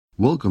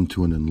Welcome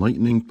to an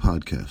enlightening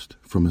podcast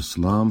from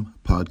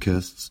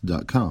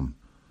IslamPodcasts.com.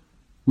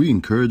 We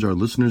encourage our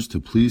listeners to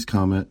please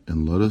comment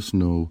and let us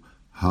know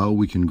how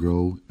we can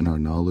grow in our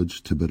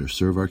knowledge to better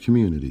serve our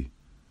community.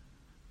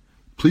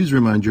 Please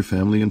remind your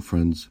family and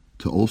friends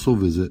to also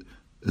visit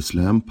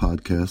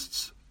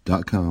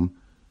IslamPodcasts.com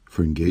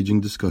for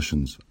engaging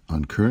discussions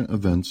on current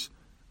events,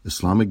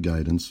 Islamic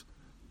guidance,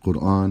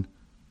 Quran,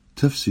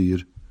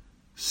 tafsir,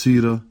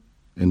 seerah,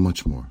 and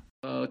much more.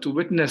 To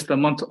witness the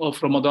month of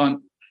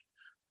Ramadan,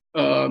 that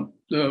Allah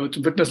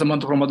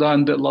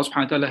subhanahu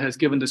wa ta'ala has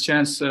given this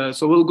chance.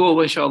 So we'll go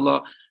over,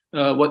 inshallah,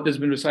 what has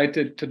been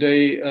recited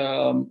today.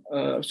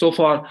 So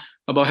far,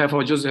 about half of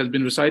our juz has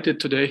been recited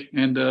today.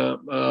 And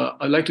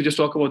I'd like to just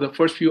talk about the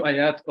first few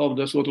ayat of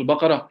the Surah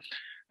Al-Baqarah,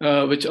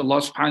 which Allah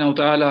subhanahu wa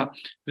ta'ala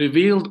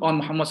revealed on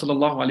Muhammad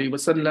sallallahu alayhi wa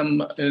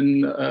sallam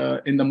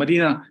in the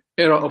Medina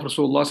era of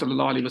Rasulullah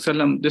sallallahu alayhi wa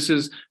sallam. This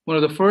is one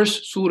of the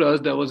first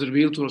surahs that was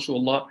revealed to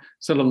Rasulullah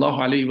sallallahu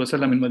alayhi wa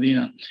sallam in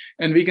Medina.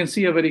 And we can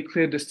see a very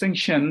clear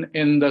distinction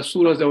in the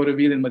surahs that were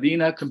revealed in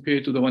Medina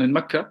compared to the one in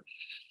Mecca.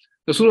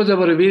 The surahs that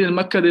were revealed in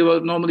Mecca, they were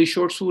normally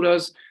short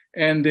surahs,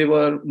 and they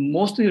were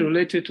mostly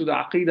related to the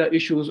aqidah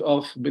issues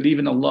of belief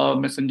in Allah,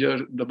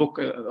 Messenger, the book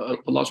of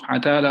Allah subhanahu wa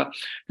ta'ala,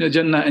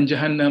 Jannah and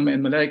Jahannam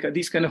and Malaika,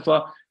 these kind of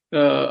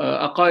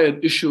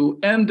aqaid issue.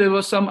 And there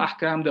were some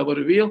ahkam that were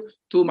revealed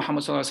to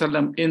Muhammad sallallahu alaihi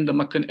wasallam in the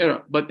Meccan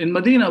era. But in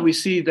Medina, we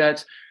see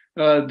that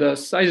the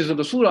sizes of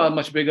the surah are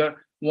much bigger,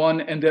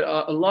 one, and there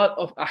are a lot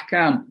of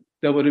ahkam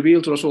that were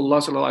revealed to Rasulullah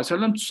sallallahu alaihi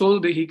wasallam so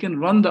that he can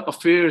run the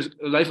affairs,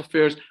 life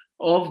affairs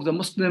of the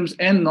Muslims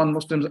and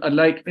non-Muslims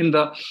alike in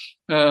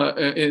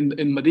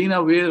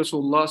Medina, where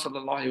Rasulullah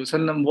sallallahu alaihi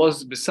wasallam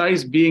was,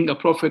 besides being a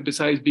prophet,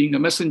 besides being a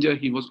messenger,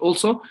 he was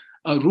also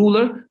a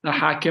ruler, a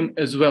hakim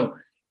as well.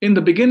 In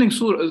the beginning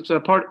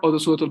part of the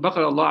Surah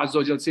Al-Baqarah, Allah Azza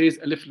wa Jal says,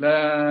 Alif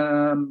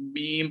Lam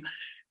Mim,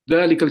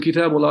 ذَلِكَ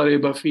الْكِتَابُ لَا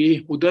رَيْبَ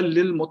فِيهِ هُدًى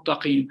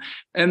لِلْمُتَّقِينَ.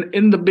 And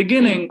in the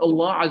beginning,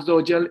 Allah Azza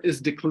wa Jal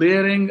is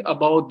declaring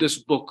about this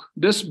book,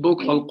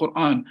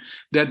 Al-Quran,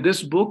 that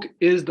this book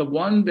is the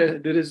one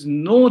that there is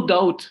no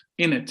doubt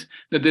in it.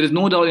 That there is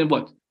no doubt in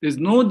what? There's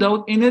no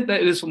doubt in it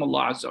that it is from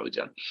Allah Azza wa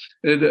Jal.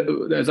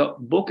 There's a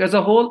book as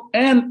a whole,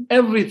 and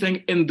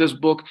everything in this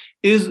book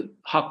is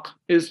haqq,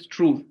 is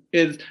truth,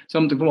 is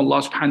something from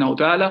Allah subhanahu wa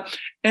ta'ala.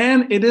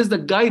 And it is the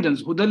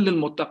guidance, هُدًى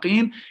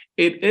لِلْمُتَّقِينَ.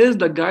 It is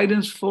the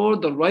guidance for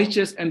the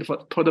righteous and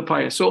for the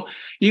pious. So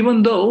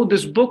even though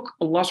this book,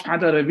 Allah subhanahu wa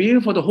ta'ala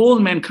revealed for the whole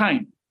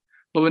mankind,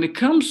 but when it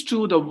comes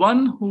to the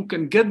one who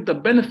can get the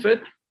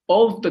benefit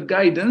of the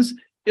guidance,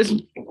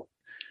 is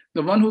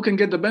the one who can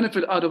get the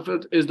benefit out of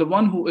it is the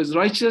one who is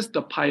righteous,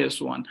 the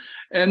pious one.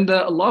 And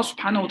Allah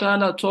subhanahu wa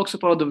ta'ala talks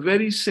about the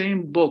very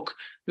same book,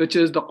 which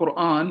is the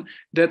Quran,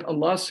 that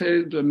Allah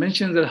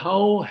mentions that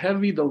how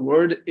heavy the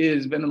word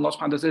is. When Allah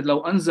subhanahu wa ta'ala says,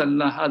 لَوْ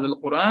أَنزَلْنَا هَذَا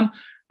الْقُرْآنَ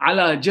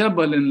على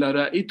جبل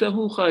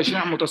لرأيته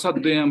خاشعا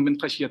متصدعا من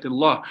خشية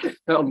الله.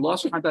 That Allah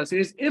subhanahu wa ta'ala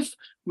says, if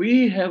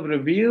we have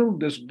revealed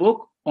this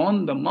book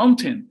on the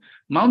mountain,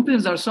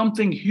 mountains are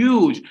something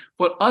huge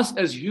for us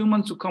as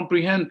humans to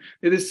comprehend.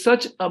 It is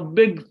such a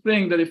big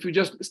thing that if you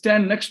just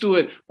stand next to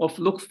it or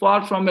look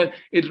far from it,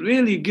 it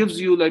really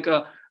gives you like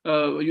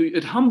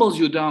it humbles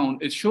you down.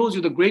 It shows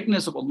you the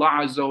greatness of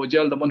Allah Azza wa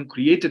Jal, the one who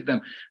created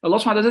them. Allah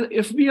subhanahu wa ta'ala said,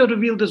 if we had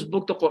revealed this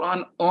book, the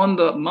Quran, on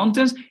the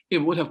mountains, it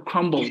would have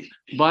crumbled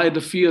by the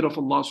fear of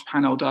Allah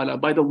subhanahu wa ta'ala,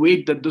 by the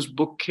weight that this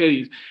book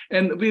carries.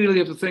 And we really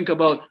have to think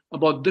about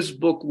this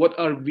book. What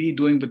are we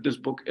doing with this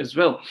book as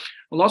well?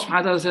 Allah subhanahu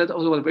wa ta'ala said,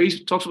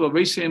 talks about the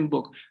very same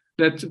book,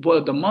 that for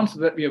the month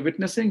that we are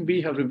witnessing,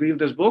 we have revealed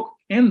this book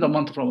in the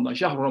month of Ramadan.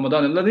 شهر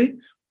رمضان الذي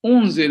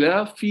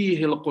أنزل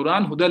فيه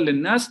القرآن هدى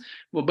للناس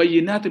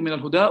وبينات من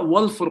الهدى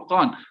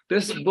والفرقان.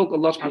 This book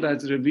Allah subhanahu wa ta'ala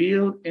has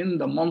revealed in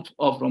the month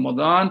of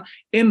Ramadan,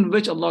 in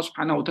which Allah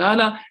subhanahu wa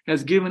ta'ala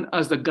has given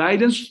us the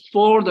guidance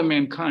for the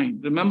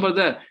mankind. Remember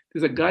that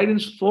there's a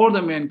guidance for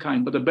the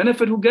mankind, but the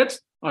benefit who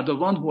gets are the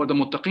one who are the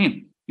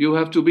muttaqeen. You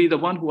have to be the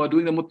one who are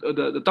doing the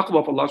taqwa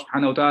of Allah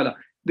subhanahu wa ta'ala.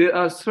 There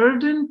are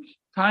certain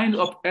kind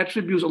of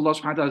attributes Allah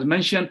subhanahu wa ta'ala has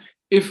mentioned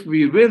if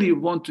we really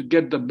want to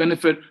get the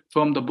benefit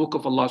from the book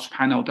of Allah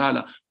subhanahu wa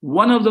ta'ala.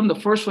 One of them, the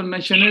first one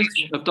mentioned, is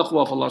the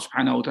taqwa of Allah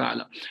subhanahu wa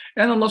ta'ala.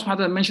 And Allah subhanahu wa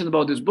ta'ala mentioned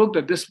about this book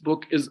that this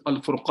book is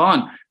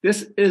Al-Furqan.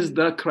 This is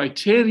the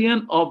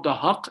criterion of the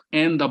haqq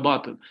and the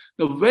batil.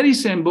 The very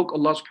same book,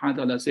 Allah subhanahu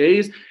wa ta'ala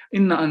says,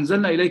 إِنَّا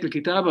أَنزَلْنَا إِلَيْكَ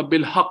الْكِتَابَ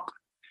بِالْحَقِّ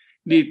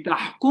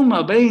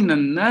لِتَحْكُمَ بَيْنَ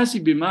النَّاسِ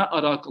بِمَا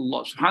أَرَاكَ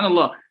اللَّهُ.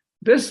 SubhanAllah.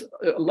 This,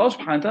 Allah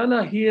subhanahu wa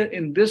ta'ala here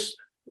in this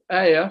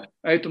ayah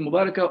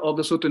al-Mubarakah of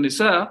the Surah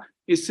Nisa,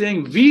 is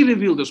saying, we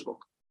reveal this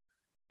book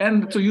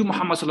and to you,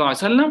 Muhammad sallallahu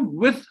alaihi wasallam,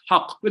 with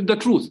haqq, with the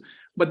truth.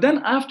 But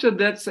then after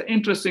that's an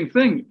interesting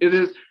thing. It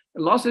is,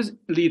 Allah says,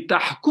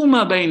 لِتَحْكُمَ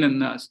بَيْنَ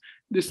النَّاسِ.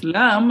 This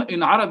lam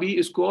in Arabic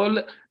is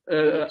called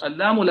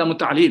lamu lam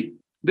ta'lil.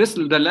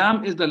 The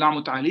lam is the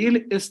lam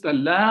ta'lil, is the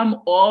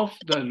lam of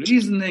the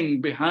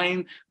reasoning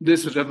behind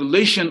this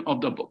revelation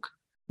of the book.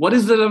 What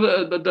is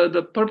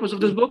the purpose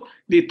of this book?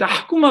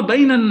 لِتَحْكُمَ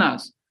بَيْنَ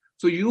النَّاسِ.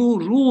 So you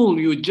rule,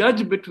 you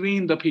judge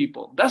between the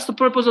people. That's the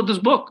purpose of this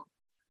book.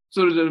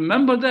 So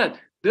remember that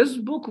this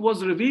book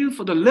was revealed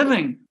for the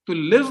living to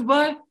live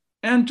by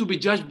and to be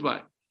judged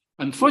by.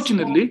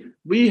 Unfortunately,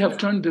 we have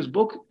turned this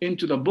book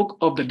into the book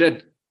of the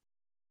dead.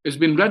 It's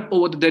been read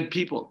over the dead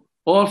people,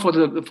 or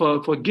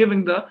for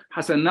giving the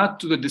hasanat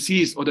to the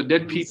deceased or the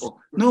dead people.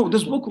 No,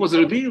 this book was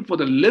revealed for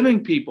the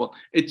living people.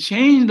 It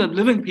changed the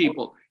living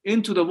people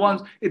into the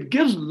ones. It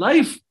gives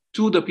life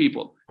to the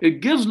people.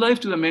 It gives life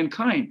to the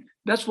mankind.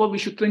 That's what we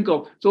should think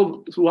of.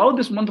 So throughout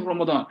this month of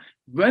Ramadan,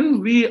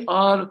 when we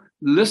are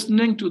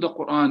listening to the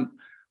Quran,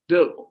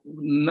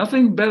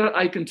 nothing better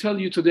I can tell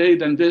you today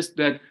than this,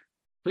 that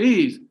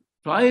please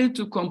try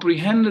to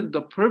comprehend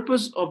the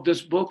purpose of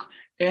this book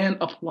and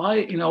apply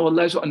in our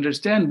lives to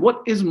understand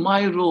what is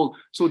my role.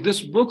 So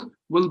this book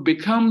will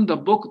become the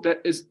book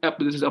that is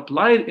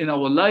applied in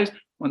our lives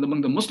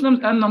among the Muslims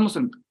and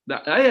non-Muslims.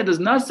 The ayah does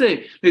not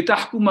say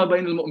لِتَحْكُمَ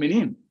بَيْنَ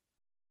الْمُؤْمِنِينَ.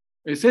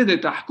 It says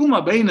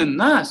لِتَحْكُمَ بَيْنَ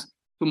النَّاسِ.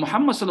 So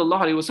Muhammad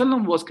sallallahu alaihi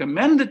wasallam was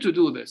commanded to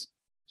do this.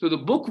 So the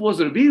book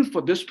was revealed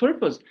for this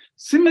purpose.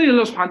 Similarly,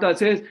 Allah subhanahu wa ta'ala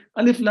says,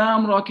 Alif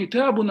Lam Ra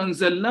Kitabun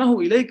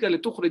Anzalnahu Ilayka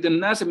Litukhrij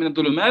an-Nas min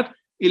adh-dhulumat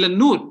ila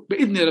an-nur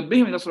bi'idhni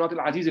rabbihim ila siratil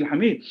aziz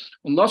al-hamid.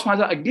 Allah subhanahu wa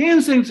ta'ala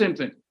again saying the same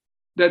thing.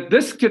 That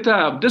this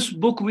kitab, this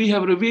book we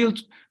have revealed.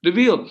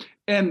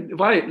 And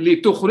why?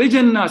 Litukhrij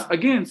an-Nas.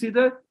 Again, see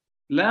that?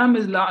 Lam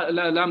is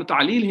lam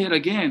ta'lil here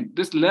again.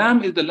 This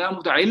lam is the lam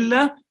of the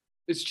illah.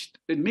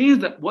 It means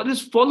that what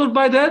is followed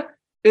by that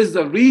is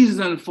the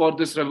reason for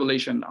this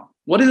revelation now.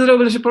 What is the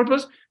revelation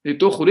purpose? So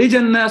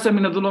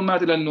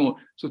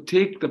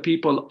take the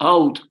people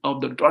out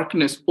of the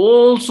darkness,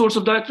 all sorts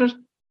of darkness.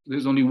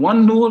 There's only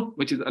one nur,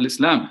 which is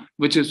al-Islam,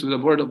 which is the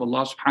word of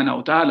Allah subhanahu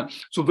wa ta'ala.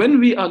 So when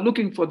we are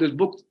looking for this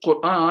book,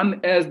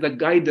 Quran, as the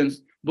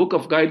guidance, book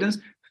of guidance,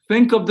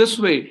 think of this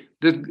way.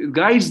 It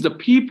guides the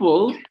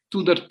people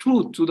to the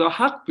truth, to the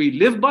haqq. We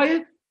live by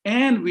it,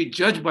 and we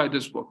judge by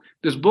this book.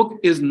 This book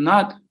is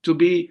not to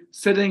be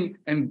sitting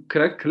and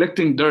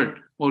collecting dirt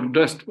or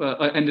dust.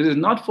 And it is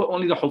not for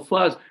only the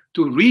huffaz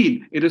to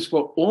read. It is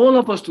for all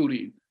of us to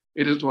read.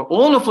 It is for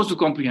all of us to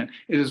comprehend.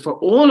 It is for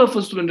all of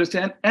us to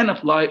understand and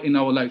apply in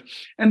our life.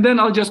 And then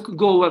I'll just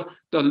go over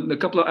the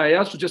couple of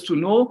ayahs just to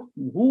know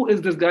who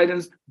is this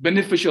guidance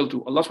beneficial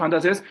to. Allah subhanahu wa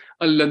ta'ala says,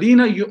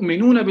 الَّذِينَ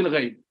يُؤْمِنُونَ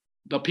بِالْغَيْبِ.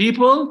 The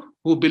people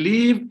who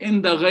believe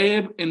in the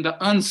ghaib, in the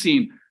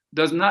unseen,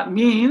 does not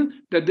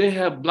mean that they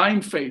have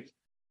blind faith.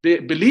 They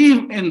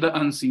believe in the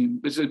unseen,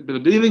 which is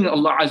believing in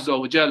Allah Azza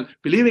wa Jal,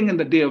 believing in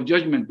the day of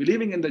judgment,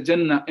 believing in the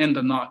Jannah and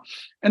the Nar.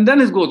 And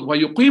then it goes,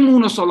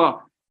 وَيُقِيمُونَ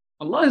الصَّلَاةِ.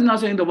 Allah is not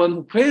saying the one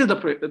who prays do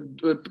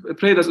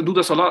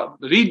the salah,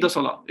 read the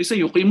salah. He says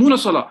يُقِيمُونَ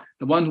الصَّلَاةِ,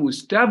 the one who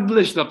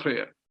established the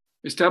prayer.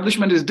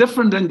 Establishment is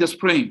different than just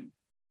praying.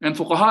 And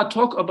fuqaha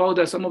talk about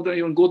that. Some of them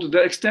even go to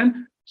that extent.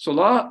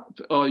 Salah,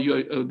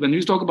 when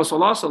you talk about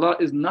salah, salah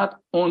is not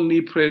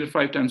only prayed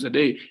 5 times a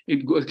day.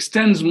 It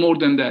extends more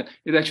than that.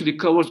 It actually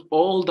covers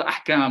all the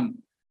ahkam.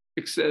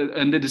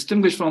 And they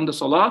distinguish from the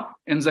salah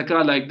and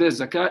zakah like this.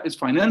 Zakah is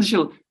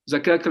financial,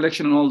 zakah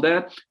collection and all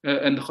that,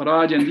 and the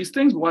kharaj and these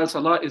things, while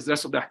salah is the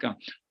rest of the ahkam.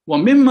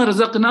 وَمِمَّا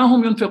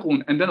رَزَقْنَاهُمْ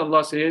يُنْفِقُونَ. And then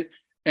Allah says,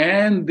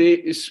 and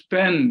they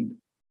spend.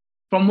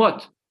 From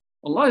what?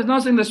 Allah is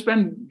not saying they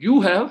spend,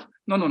 you have.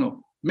 No.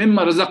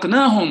 مِمَّا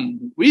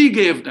رَزَقْنَاهُمْ. We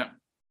gave them.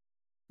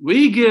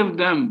 We give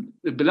them.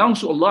 It belongs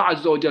to Allah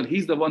Azza wa Jal.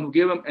 He's the one who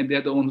gave them, and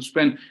they're the one who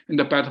spend in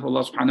the path of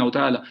Allah subhanahu wa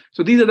ta'ala.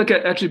 So these are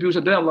the attributes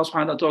that Allah subhanahu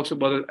wa ta'ala talks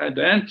about it at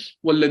the end.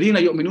 وَالَّذِينَ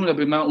يُؤْمِنُونَ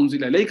بِمَا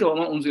أُنزِلَ إِلَيْكَ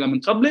وَمَا أُنزِلَ مِنْ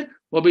قَبْلِكَ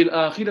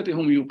وَبِالْآخِرَةِ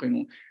هُمْ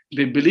يُوقِنُونَ.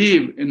 They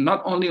believe in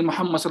not only in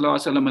Muhammad sallallahu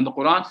alaihi wasallam and the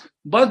Quran,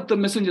 but the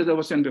messengers that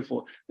were sent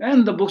before,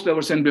 and the books that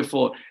were sent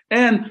before,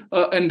 and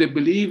they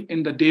believe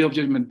in the Day of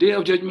Judgment. Day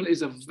of Judgment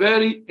is a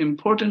very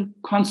important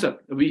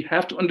concept that we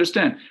have to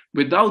understand.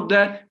 Without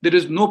that, there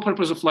is no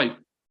purpose of life.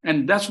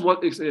 And that's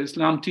what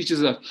Islam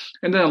teaches us.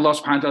 And then Allah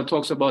subhanahu wa ta'ala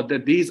talks about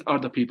that these are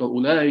the people.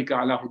 أُولَٰئِكَ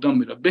عَلَىٰ هُدًى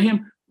مِّن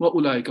رَبِّهِمْ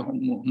وَأُولَٰئِكَ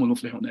هُمُ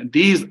الْمُفْلِحُونَ. And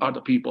these are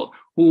the people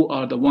who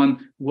are the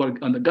one who are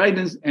on the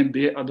guidance, and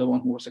they are the one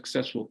who are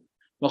successful.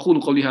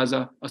 وَأَقُولُ قَوْلِي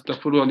هَٰذَا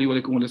أَسْتَغْفِرُ لِي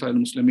وَلَكُمْ وَلِسَائِرِ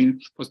الْمُسْلِمِينَ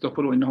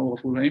فَاسْتَغْفِرُوهُ إِنَّهُ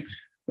غَفُورٌ رَحِيمٌ.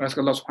 We ask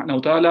Allah subhanahu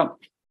wa ta'ala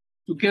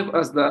to give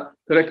us the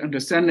correct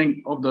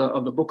understanding of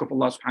the book of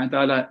Allah subhanahu wa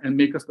ta'ala, and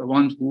make us the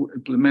ones who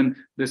implement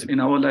this in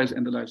our lives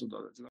and the lives of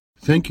others.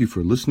 Thank you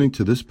for listening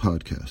to this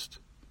podcast.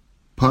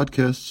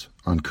 Podcasts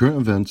on current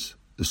events,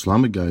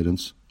 Islamic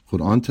guidance,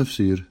 Quran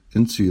tafsir,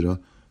 and seerah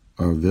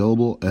are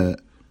available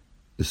at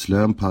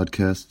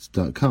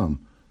islampodcasts.com,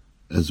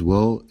 as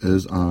well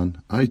as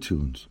on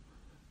iTunes.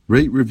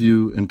 Rate,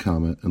 review, and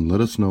comment, and let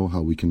us know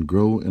how we can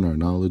grow in our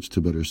knowledge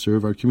to better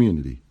serve our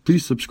community.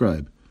 Please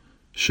subscribe,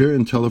 share,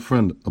 and tell a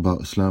friend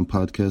about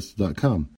islampodcasts.com.